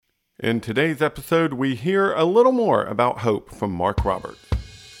In today's episode, we hear a little more about hope from Mark Roberts.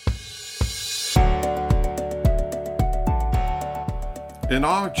 In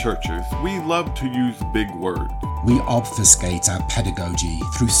our churches, we love to use big words. We obfuscate our pedagogy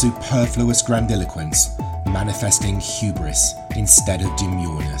through superfluous grandiloquence, manifesting hubris instead of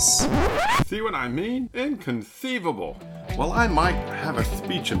demureness. See what I mean? Inconceivable. While I might have a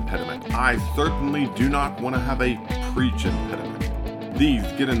speech impediment, I certainly do not want to have a preach impediment. These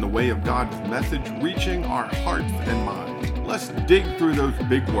get in the way of God's message reaching our hearts and minds. Let's dig through those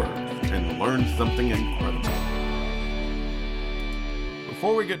big words and learn something incredible.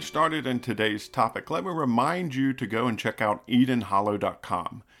 Before we get started in today's topic, let me remind you to go and check out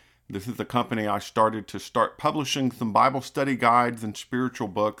EdenHollow.com. This is a company I started to start publishing some Bible study guides and spiritual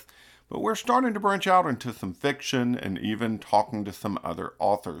books, but we're starting to branch out into some fiction and even talking to some other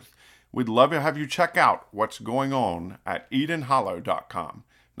authors. We'd love to have you check out what's going on at EdenHollow.com.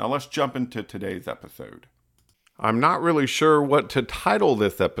 Now let's jump into today's episode. I'm not really sure what to title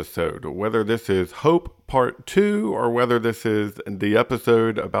this episode, whether this is Hope Part 2 or whether this is the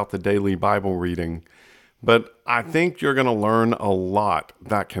episode about the daily Bible reading. But I think you're going to learn a lot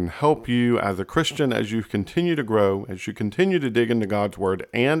that can help you as a Christian as you continue to grow, as you continue to dig into God's Word,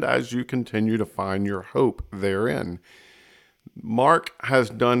 and as you continue to find your hope therein. Mark has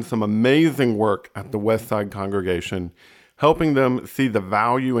done some amazing work at the Westside congregation, helping them see the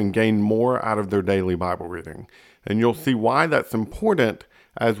value and gain more out of their daily Bible reading. And you'll see why that's important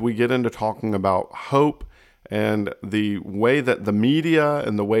as we get into talking about hope and the way that the media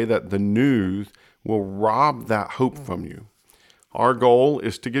and the way that the news will rob that hope from you. Our goal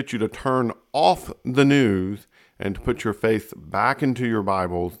is to get you to turn off the news and to put your face back into your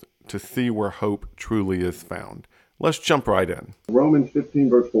Bibles to see where hope truly is found. Let's jump right in. Romans 15,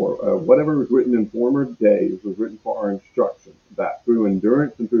 verse 4. Whatever was written in former days was written for our instruction, that through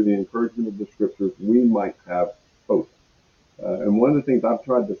endurance and through the encouragement of the Scriptures, we might have hope. And one of the things I've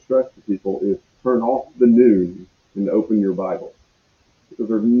tried to stress to people is turn off the news and open your Bible. Because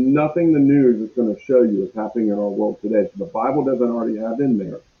there's nothing the news is going to show you is happening in our world today that the Bible doesn't already have in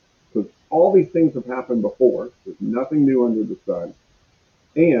there. Because all these things have happened before. There's nothing new under the sun.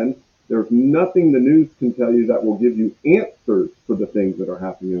 And there's nothing the news can tell you that will give you answers for the things that are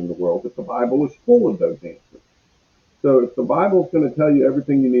happening in the world, but the Bible is full of those answers. So if the Bible is going to tell you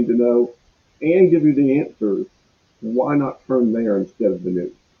everything you need to know and give you the answers, why not turn there instead of the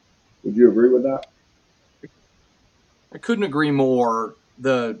news? Would you agree with that? I couldn't agree more.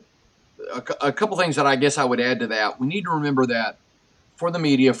 A couple things that I guess I would add to that. We need to remember that for the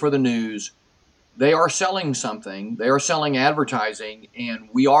media, for the news, they are selling something. They are selling advertising, and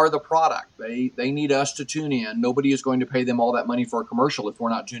we are the product. They need us to tune in. Nobody is going to pay them all that money for a commercial if we're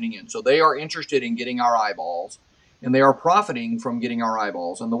not tuning in. So they are interested in getting our eyeballs, and they are profiting from getting our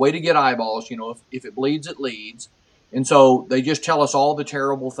eyeballs. And the way to get eyeballs, if it bleeds, it leads. And so they just tell us all the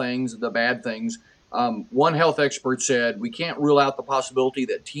terrible things, the bad things. One health expert said, we can't rule out the possibility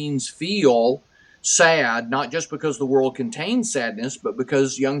that teens feel sad, not just because the world contains sadness, but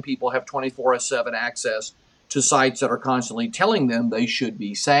because young people have 24/7 access to sites that are constantly telling them they should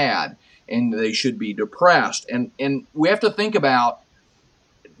be sad and they should be depressed. And we have to think about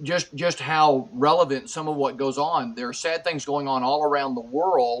just how relevant some of what goes on. There are sad things going on all around the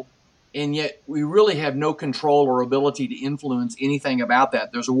world, and yet we really have no control or ability to influence anything about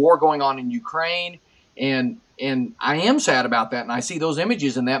that. There's a war going on in Ukraine, and I am sad about that, and I see those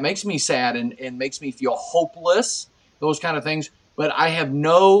images, and that makes me sad and makes me feel hopeless, those kind of things. But I have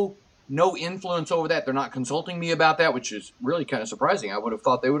no influence over that. They're not consulting me about that, which is really kind of surprising. I would have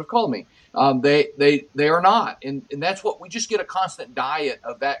thought they would have called me. They are not, and that's what we just get, a constant diet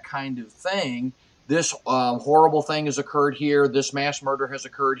of that kind of thing. This horrible thing has occurred here. This mass murder has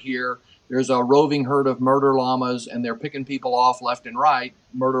occurred here. There's a roving herd of murder llamas, and they're picking people off left and right.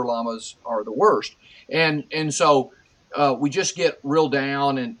 Murder llamas are the worst. And so we just get real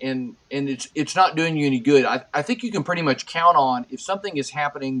down, and it's not doing you any good. I think you can pretty much count on, if something is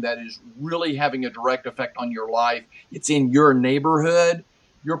happening that is really having a direct effect on your life, it's in your neighborhood,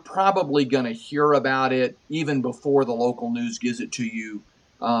 you're probably going to hear about it even before the local news gives it to you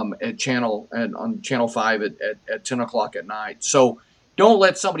on Channel 5 at 10 o'clock at night. So don't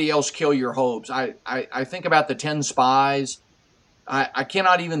let somebody else kill your hopes. I think about the 10 spies. I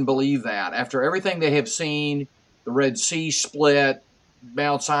cannot even believe that. After everything they have seen, the Red Sea split,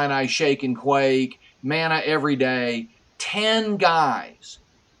 Mount Sinai shake and quake, manna every day, 10 guys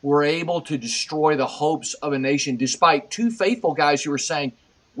were able to destroy the hopes of a nation, despite 2 faithful guys who were saying,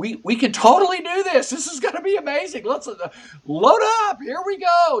 we can totally do this. This is going to be amazing. Let's load up. Here we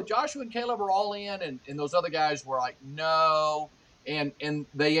go. Joshua and Caleb were all in, and those other guys were like, no. and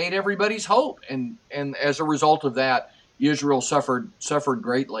they ate everybody's hope, and as a result of that, Israel suffered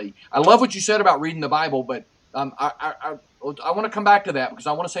greatly. I love what you said about reading the Bible, but I want to come back to that because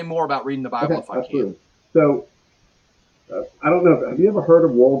I want to say more about reading the Bible if I can. So I don't know. Have you ever heard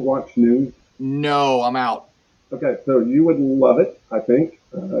of World Watch News? No, I'm out. Okay, so you would love it, I think,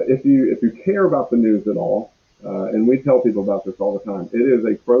 if you care about the news at all. And we tell people about this all the time. It is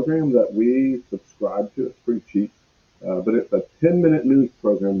a program that we subscribe to. It's pretty cheap, but it's a 10-minute news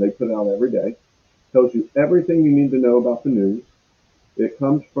program they put out every day. Tells you everything you need to know about the news. It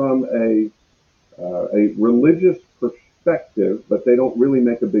comes from a religious perspective, but they don't really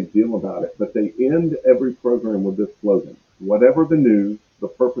make a big deal about it. But they end every program with this slogan: "Whatever the news, the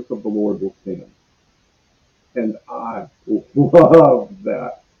purpose of the Lord will stand." And I love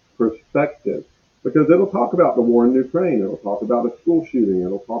that perspective because it'll talk about the war in Ukraine. It'll talk about a school shooting.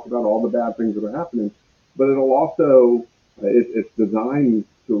 It'll talk about all the bad things that are happening. But it'll also, it's designed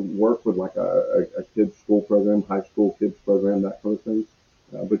to work with like a kids' school program, high school kids program, that kind of thing.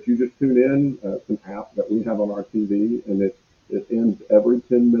 But you just tune in. It's an app that we have on our TV, and it ends every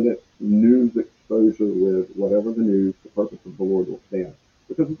 10-minute news exposure with "Whatever the news, the purpose of the Lord will stand."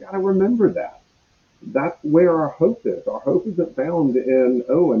 Because we've got to remember that. That's where our hope is. Our hope isn't found in,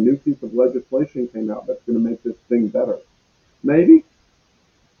 a new piece of legislation came out that's going to make this thing better. Maybe,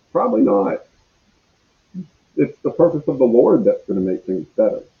 probably not. It's the purpose of the Lord that's going to make things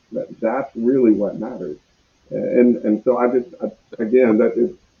better. That's really what matters. And so again, that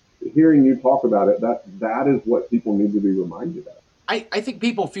is, hearing you talk about it, that is what people need to be reminded of. I think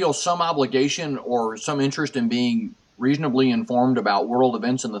people feel some obligation or some interest in being reasonably informed about world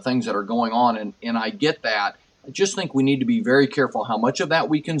events and the things that are going on, and I get that. I just think we need to be very careful how much of that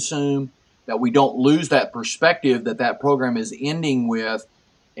we consume, that we don't lose that perspective that program is ending with,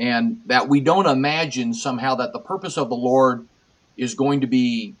 and that we don't imagine somehow that the purpose of the Lord is going to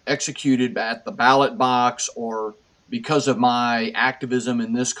be executed at the ballot box, or because of my activism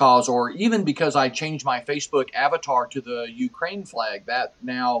in this cause, or even because I changed my Facebook avatar to the Ukraine flag. That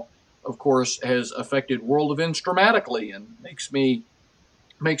now, of course, has affected world events dramatically and makes me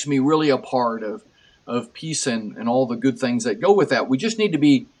really a part of peace and all the good things that go with that. We just need to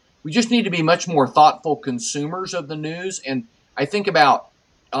be much more thoughtful consumers of the news. And I think about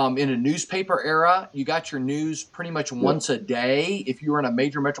in a newspaper era, you got your news pretty much once a day. If you were in a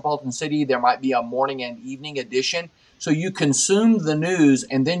major metropolitan city, there might be a morning and evening edition. So you consumed the news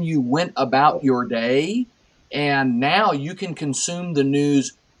and then you went about your day. And now you can consume the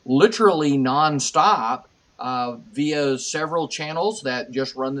news literally nonstop via several channels that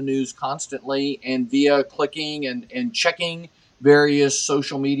just run the news constantly, and via clicking and checking various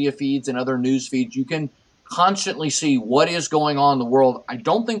social media feeds and other news feeds. You can constantly see what is going on in the world. I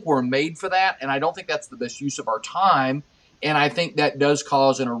don't think we're made for that, and I don't think that's the best use of our time. And I think that does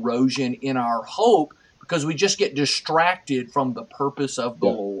cause an erosion in our hope because we just get distracted from the purpose of the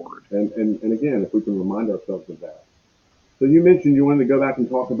Lord. And again, if we can remind ourselves of that. So you mentioned you wanted to go back and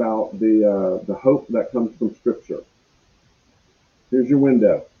talk about the hope that comes from Scripture. Here's your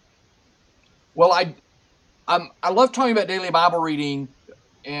window. Well, I love talking about daily Bible reading,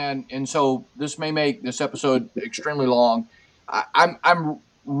 and so this may make this episode extremely long. I'm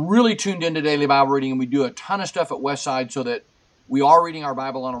really tuned into daily Bible reading, and we do a ton of stuff at Westside so that we are reading our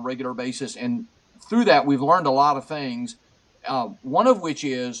Bible on a regular basis, and through that we've learned a lot of things. One of which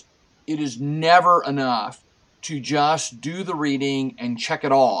is it is never enough to just do the reading and check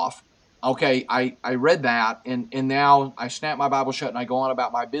it off. Okay, I read that, and now I snap my Bible shut and I go on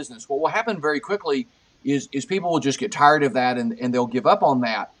about my business. What will happen very quickly is people will just get tired of that and they'll give up on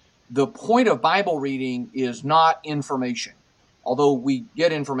that. The point of Bible reading is not information. Although we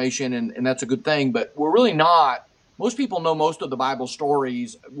get information and that's a good thing, but we're really not. Most people know most of the Bible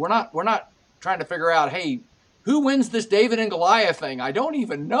stories. We're not trying to figure out, hey, who wins this David and Goliath thing? I don't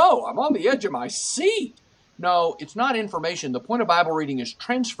even know. I'm on the edge of my seat. No, it's not information. The point of Bible reading is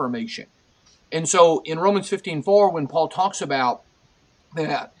transformation. And so in Romans 15:4, when Paul talks about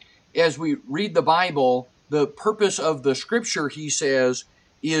that, as we read the Bible, the purpose of the Scripture, he says,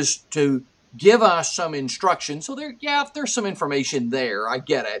 is to give us some instruction. So there's some information there. I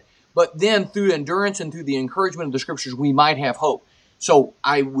get it. But then through endurance and through the encouragement of the Scriptures, we might have hope. So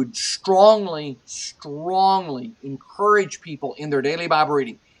I would strongly, strongly encourage people in their daily Bible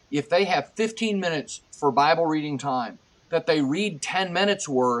reading, if they have 15 minutes for Bible reading time, that they read 10 minutes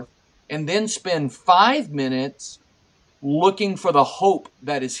worth and then spend 5 minutes looking for the hope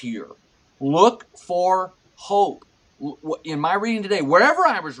that is here. Look for hope. In my reading today, wherever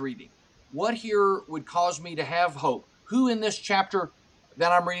I was reading, what here would cause me to have hope? Who in this chapter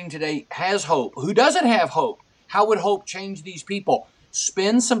that I'm reading today has hope? Who doesn't have hope? How would hope change these people?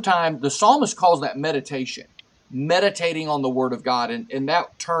 Spend some time. The psalmist calls that meditation, meditating on the Word of God. And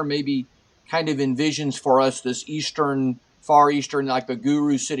that term maybe kind of envisions for us this Far Eastern, like the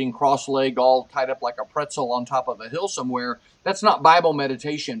guru sitting cross-legged, all tied up like a pretzel on top of a hill somewhere. That's not Bible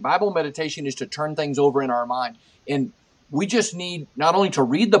meditation. Bible meditation is to turn things over in our mind. And we just need not only to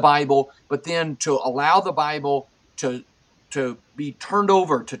read the Bible, but then to allow the Bible to be turned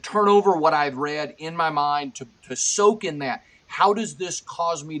over, to turn over what I've read in my mind, to soak in that. How does this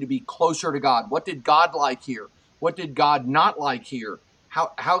cause me to be closer to God? What did God like here? What did God not like here?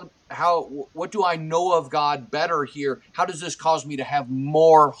 What do I know of God better here? How does this cause me to have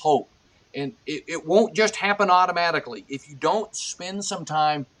more hope? And it won't just happen automatically. If you don't spend some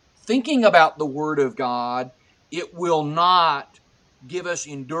time thinking about the Word of God, it will not give us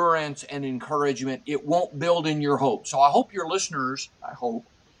endurance and encouragement. It won't build in your hope. So I hope your listeners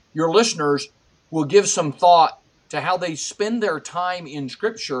will give some thought to how they spend their time in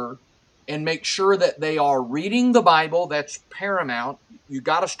Scripture and make sure that they are reading the Bible. That's paramount. You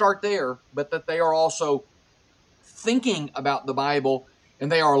got to start there, but that they are also thinking about the Bible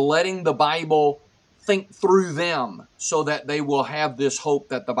and they are letting the Bible think through them so that they will have this hope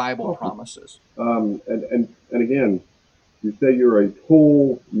that the Bible promises. And again, you say you're a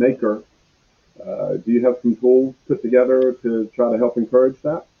tool maker. Do you have some tools put together to try to help encourage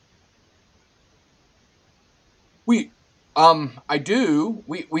that? I do.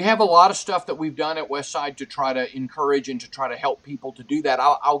 We have a lot of stuff that we've done at Westside to try to encourage and to try to help people to do that.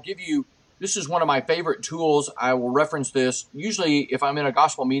 I'll give you, this is one of my favorite tools. I will reference this. Usually if I'm in a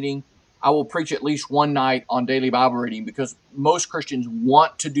gospel meeting, I will preach at least one night on daily Bible reading because most Christians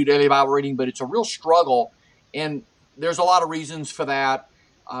want to do daily Bible reading, but it's a real struggle. And there's a lot of reasons for that.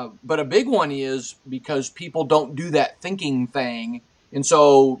 But a big one is because people don't do that thinking thing. And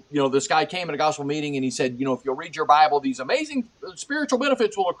so, this guy came at a gospel meeting and he said, if you'll read your Bible, these amazing spiritual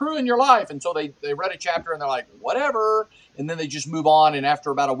benefits will accrue in your life. And so they read a chapter and they're like, whatever. And then they just move on. And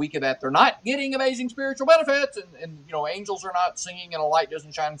after about a week of that, they're not getting amazing spiritual benefits. And angels are not singing and a light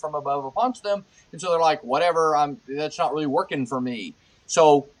doesn't shine from above upon them. And so they're like, whatever, that's not really working for me.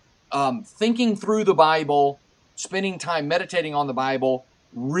 So thinking through the Bible, spending time meditating on the Bible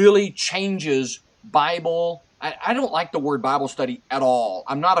really changes Bible. I don't like the word Bible study at all.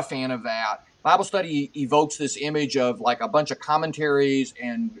 I'm not a fan of that. Bible study evokes this image of like a bunch of commentaries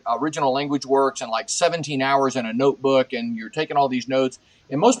and original language works and like 17 hours in a notebook and you're taking all these notes.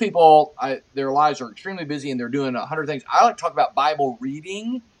 And most people, their lives are extremely busy and they're doing 100 things. I like to talk about Bible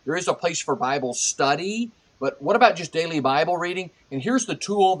reading. There is a place for Bible study, but what about just daily Bible reading? And here's the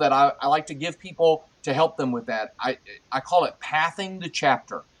tool that I like to give people to help them with that. I call it pathing the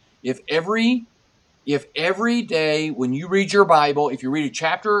chapter. If every day when you read your Bible, if you read a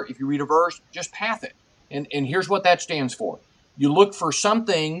chapter, if you read a verse, just path it. And here's what that stands for. You look for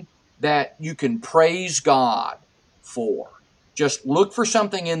something that you can praise God for. Just look for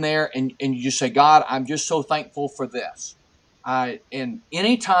something in there and you just say, God, I'm just so thankful for this. And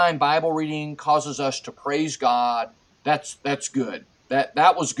anytime Bible reading causes us to praise God, that's good.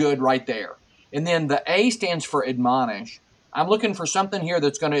 That was good right there. And then the A stands for admonish. I'm looking for something here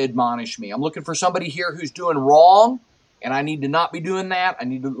that's going to admonish me. I'm looking for somebody here who's doing wrong, and I need to not be doing that. I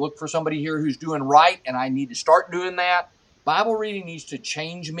need to look for somebody here who's doing right, and I need to start doing that. Bible reading needs to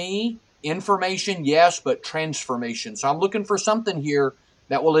change me. Information, yes, but transformation. So I'm looking for something here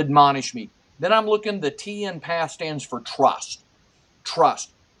that will admonish me. Then I'm looking, the T in path stands for trust.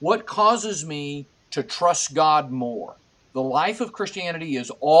 Trust. What causes me to trust God more? The life of Christianity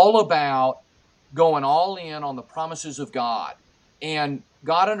is all about going all in on the promises of God. And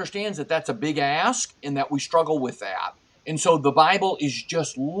God understands that that's a big ask and that we struggle with that. And so the Bible is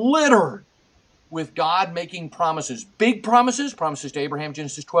just littered with God making promises. Big promises to Abraham,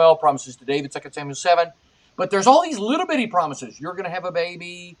 Genesis 12, promises to David, 2 Samuel 7. But there's all these little bitty promises. You're going to have a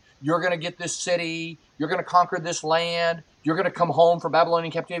baby. You're going to get this city. You're going to conquer this land. You're going to come home from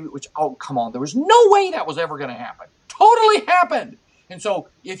Babylonian captivity, which, oh, come on. There was no way that was ever going to happen. Totally happened. And so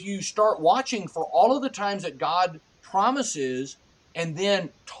if you start watching for all of the times that God promises and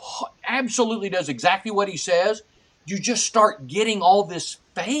then absolutely does exactly what he says, you just start getting all this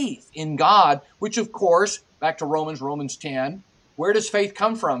faith in God, which of course, back to Romans 10, where does faith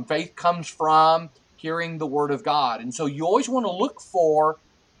come from? Faith comes from hearing the word of God. And so you always want to look for,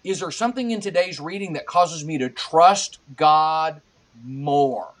 is there something in today's reading that causes me to trust God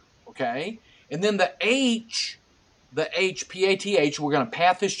more? Okay? And then the H, P-A-T-H, we're going to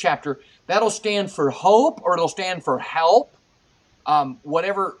path this chapter. That'll stand for hope or it'll stand for help,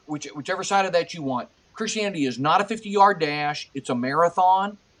 whichever side of that you want. Christianity is not a 50-yard dash. It's a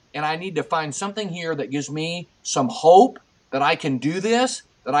marathon. and I need to find something here that gives me some hope that I can do this,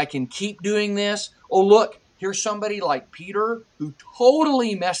 that I can keep doing this. Oh, look, here's somebody like Peter who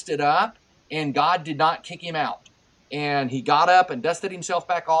totally messed it up, and God did not kick him out. And he got up and dusted himself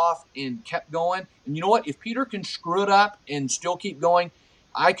back off and kept going. And you know what? If Peter can screw it up and still keep going,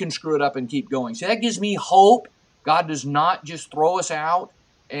 I can screw it up and keep going. So that gives me hope. God does not just throw us out.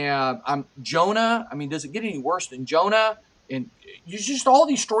 And Jonah, I mean, does it get any worse than Jonah? And there's just all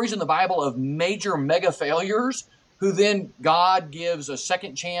these stories in the Bible of major mega failures who then God gives a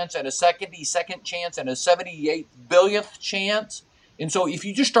second chance and a 72nd chance and a 78 billionth chance. And so if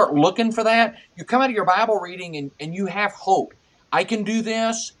you just start looking for that, you come out of your Bible reading and you have hope. I can do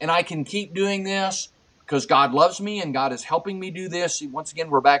this and I can keep doing this because God loves me and God is helping me do this. Once again,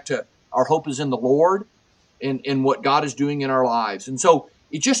 we're back to our hope is in the Lord and what God is doing in our lives. And so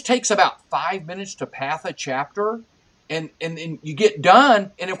it just takes about 5 minutes to path a chapter. And you get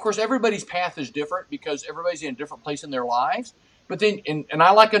done. And of course, everybody's path is different because everybody's in a different place in their lives. But then, and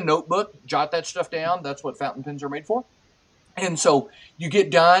I like a notebook, jot that stuff down. That's what fountain pens are made for. And so you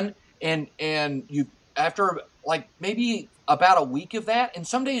get done and you, after like maybe about a week of that, and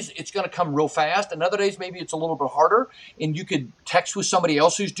some days it's going to come real fast, and other days maybe it's a little bit harder, and you could text with somebody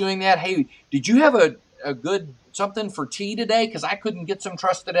else who's doing that. Hey, did you have a good something for tea today? Because I couldn't get some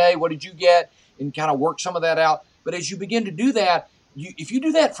trust today. What did you get? And kind of work some of that out. But as you begin to do that, if you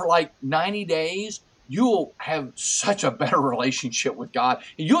do that for like 90 days, you'll have such a better relationship with God.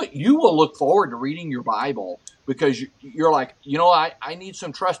 You will look forward to reading your Bible because you're like, you know, I need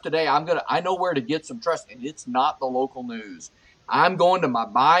some trust today. I know where to get some trust, and it's not the local news. I'm going to my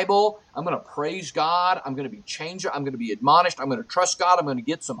Bible. I'm going to praise God. I'm going to be changed. I'm going to be admonished. I'm going to trust God. I'm going to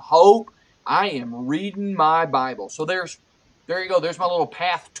get some hope. I am reading my Bible. So there you go. There's my little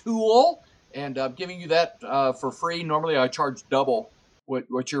path tool, and I'm giving you that for free. Normally I charge double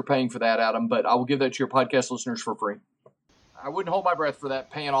what you're paying for that, Adam, but I will give that to your podcast listeners for free. I wouldn't hold my breath for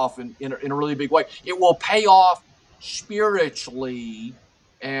that paying off in a really big way. It will pay off spiritually,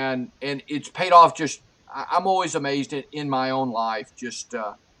 and it's paid off just, I'm always amazed in my own life, just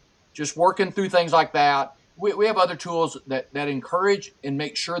working through things like that. We have other tools that encourage and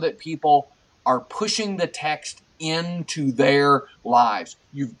make sure that people are pushing the text into their lives.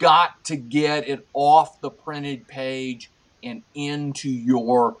 You've got to get it off the printed page and into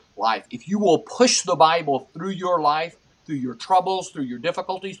your life. If you will push the Bible through your life, through your troubles, through your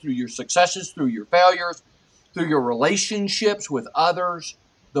difficulties, through your successes, through your failures, through your relationships with others,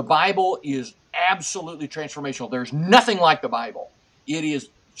 the Bible is absolutely transformational. There's nothing like the Bible. It is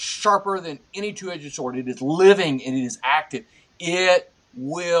sharper than any two-edged sword. It is living and it is active. It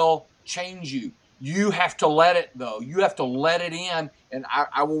will change you. You have to let it, though. You have to let it in, and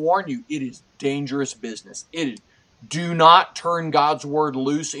I will warn you, it is dangerous business. It is. Do not turn God's word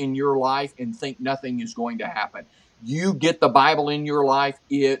loose in your life and think nothing is going to happen. You get the Bible in your life,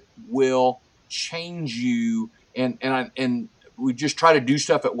 it will change you. And we just try to do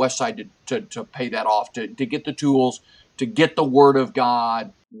stuff at Westside to pay that off, to get the tools, to get the Word of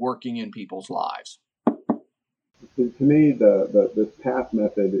God working in people's lives. To me, this path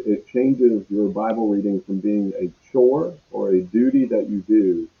method, it changes your Bible reading from being a chore or a duty that you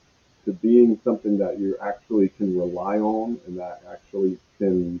do to being something that you actually can rely on and that actually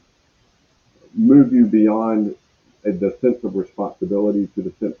can move you beyond the sense of responsibility to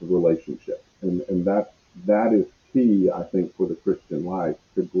the sense of relationship. And that is key, I think, for the Christian life.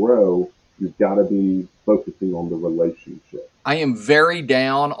 To grow, you've got to be focusing on the relationship. I am very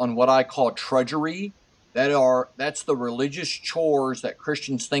down on what I call trudgery. That's the religious chores that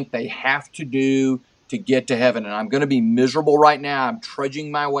Christians think they have to do to get to heaven. And I'm going to be miserable right now. I'm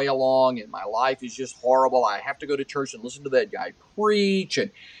trudging my way along and my life is just horrible. I have to go to church and listen to that guy preach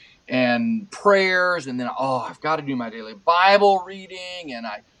and prayers. And then, I've got to do my daily Bible reading. And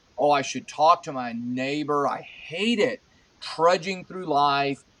I should talk to my neighbor. I hate it. Trudging through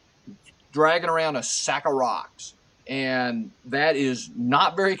life, dragging around a sack of rocks. And that is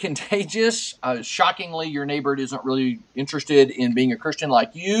not very contagious. Shockingly, your neighbor isn't really interested in being a Christian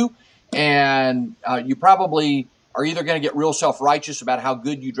like you. And you probably are either going to get real self-righteous about how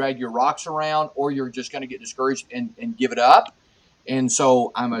good you drag your rocks around, or you're just going to get discouraged and give it up. And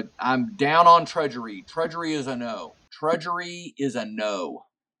so I'm down on trudgery. Trudgery is a no. Trudgery is a no.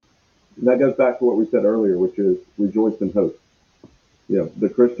 And that goes back to what we said earlier, which is rejoice in hope. The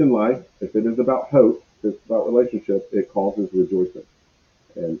Christian life, if it is about hope, if it's about relationship, it causes rejoicing.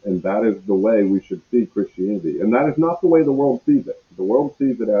 And that is the way we should see Christianity. And that is not the way the world sees it. The world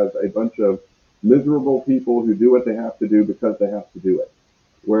sees it as a bunch of miserable people who do what they have to do because they have to do it.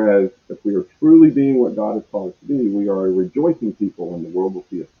 Whereas if we are truly being what God has called us to be, we are a rejoicing people, and the world will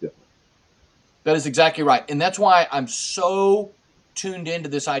see us different. That is exactly right. And that's why I'm so tuned into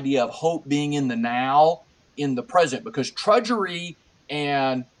this idea of hope being in the now, in the present, because trudgery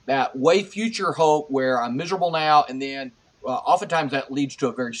and that way future hope where I'm miserable now, and then oftentimes that leads to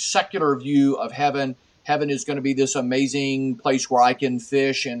a very secular view of heaven. Heaven is going to be this amazing place where I can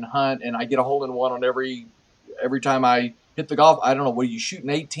fish and hunt, and I get a hole in one on every time I hit the golf. I don't know, what are you shooting,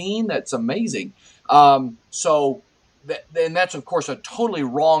 18? That's amazing. And that's, of course, a totally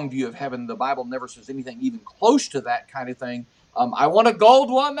wrong view of heaven. The Bible never says anything even close to that kind of thing. I want a gold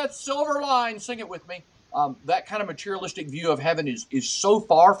one, that's silver line, sing it with me. That kind of materialistic view of heaven is so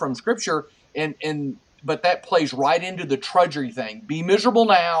far from Scripture, but that plays right into the trudgery thing. Be miserable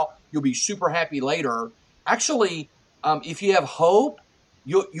now, you'll be super happy later. Actually, if you have hope,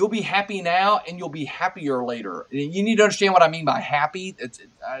 you'll be happy now and you'll be happier later. You need to understand what I mean by happy.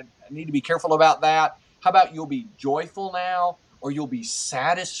 I need to be careful about that. How about you'll be joyful now, or you'll be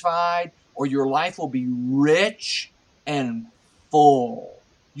satisfied, or your life will be rich and full.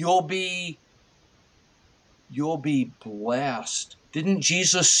 You'll be blessed. Didn't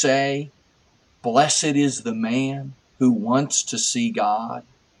Jesus say, "Blessed is the man who wants to see God"?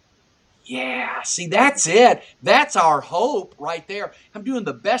 Yeah, see, that's it. That's our hope right there. I'm doing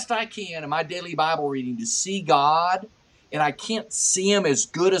the best I can in my daily Bible reading to see God, and I can't see Him as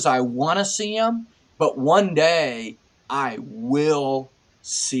good as I want to see Him, but one day I will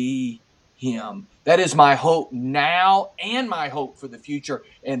see Him. That is my hope now and my hope for the future,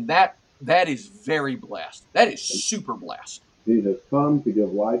 and that is very blessed. That is super blessed. He has come to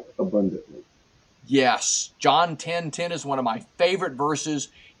give life abundantly. Yes, John 10:10 is one of my favorite verses,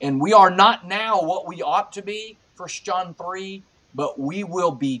 and we are not now what we ought to be, 1 John 3, but we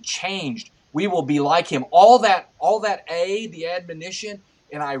will be changed. We will be like Him. All that the admonition,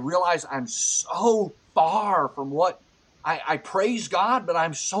 and I realize I'm so far from what I praise God, but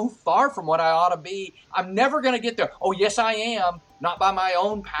I'm so far from what I ought to be. I'm never going to get there. Oh, yes, I am. Not by my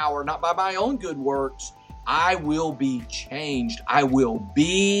own power, not by my own good works. I will be changed. I will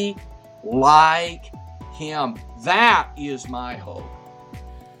be like Him. That is my hope.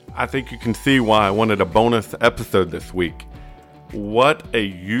 I think you can see why I wanted a bonus episode this week. What a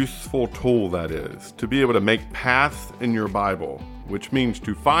useful tool that is, to be able to make paths in your Bible, which means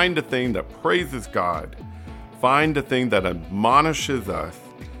to find a thing that praises God, find a thing that admonishes us,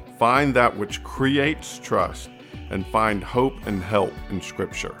 find that which creates trust, and find hope and help in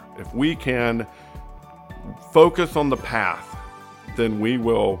Scripture. If we can focus on the path, then we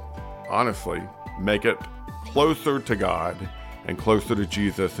will honestly make it closer to God and closer to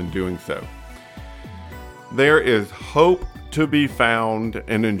Jesus in doing so. There is hope to be found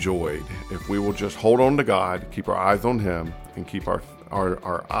and enjoyed if we will just hold on to God, keep our eyes on Him, and keep our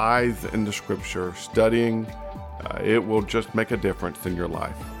eyes in the Scripture, studying. It will just make a difference in your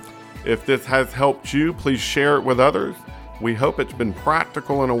life. If this has helped you, please share it with others. We hope it's been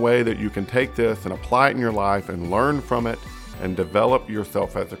practical in a way that you can take this and apply it in your life and learn from it and develop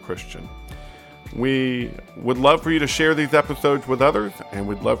yourself as a Christian. We would love for you to share these episodes with others, and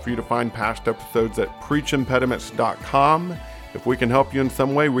we'd love for you to find past episodes at preachimpediments.com. If we can help you in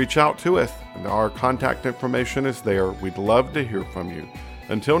some way, reach out to us. Our contact information is there. We'd love to hear from you.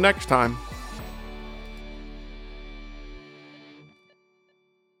 Until next time.